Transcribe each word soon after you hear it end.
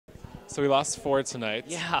So we lost 4 tonight.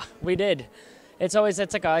 Yeah, we did. It's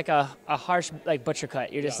like a harsh like butcher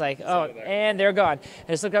cut. You're just like, oh, and they're gone.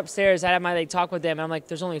 I just looked upstairs. I had my talk with them, and I'm like,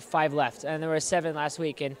 there's only 5 left, and there were 7 last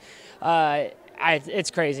week, and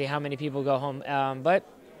it's crazy how many people go home. But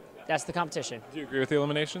that's the competition. Do you agree with the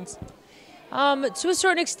eliminations? To a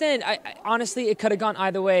certain extent, I honestly, it could have gone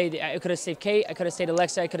either way. It could have saved Kate. I could have saved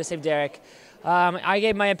Alexa. I could have saved Derek. I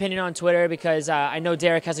gave my opinion on Twitter because I know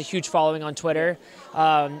Derek has a huge following on Twitter,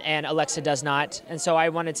 and Alexa does not. And so I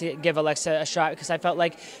wanted to give Alexa a shot because I felt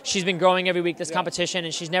like she's been growing every week this competition,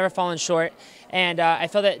 and she's never fallen short. And I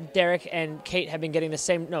felt that Derek and Kate have been getting the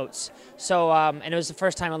same notes. So, and it was the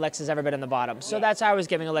first time Alexa's ever been in the bottom. So that's how I was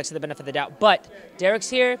giving Alexa the benefit of the doubt. But Derek's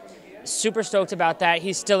here. Super stoked about that.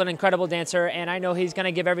 He's still an incredible dancer, and I know he's going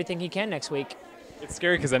to give everything he can next week. It's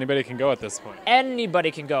scary because anybody can go at this point. Anybody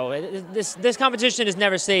can go. This competition is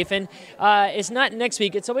never safe, and it's not next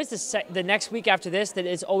week. It's always the next week after this that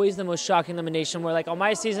is always the most shocking elimination where, like, on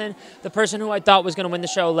my season, the person who I thought was going to win the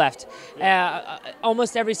show left.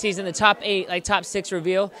 Almost every season, the top 8, like top 6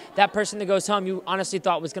 reveal, that person that goes home you honestly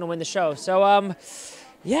thought was going to win the show. So,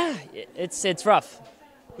 yeah, it's rough.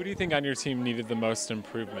 Who do you think on your team needed the most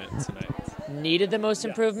improvement tonight? Needed the most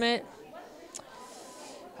improvement?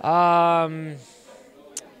 I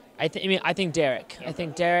think Derek. I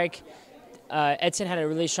think Derek. Edson had a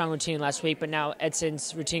really strong routine last week, but now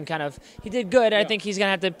Edson's routine he did good. I think he's going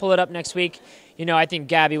to have to pull it up next week. You know, I think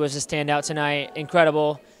Gabby was a standout tonight.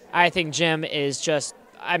 Incredible. I think Jim is just,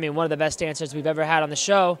 one of the best dancers we've ever had on the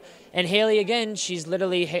show. And Haley, again, she's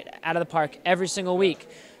literally hit out of the park every single week.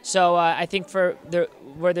 So I think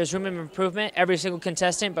where there's room of improvement, every single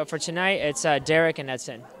contestant, but for tonight, it's Derek and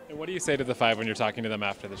Edson. And what do you say to the 5 when you're talking to them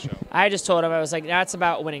after the show? I just told him, I was like, that's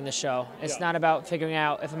about winning the show. It's not about figuring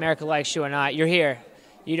out if America likes you or not. You're here.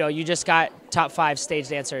 You know, you just got top 5 stage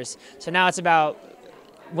dancers. So now it's about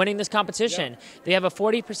winning this competition. They have a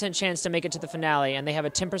 40% chance to make it to the finale, and they have a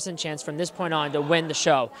 10% chance from this point on to win the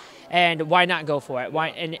show. And why not go for it? Why?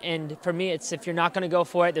 And for me, it's if you're not going to go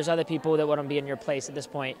for it, there's other people that want to be in your place at this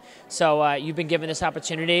point. So you've been given this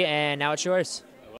opportunity, and now it's yours.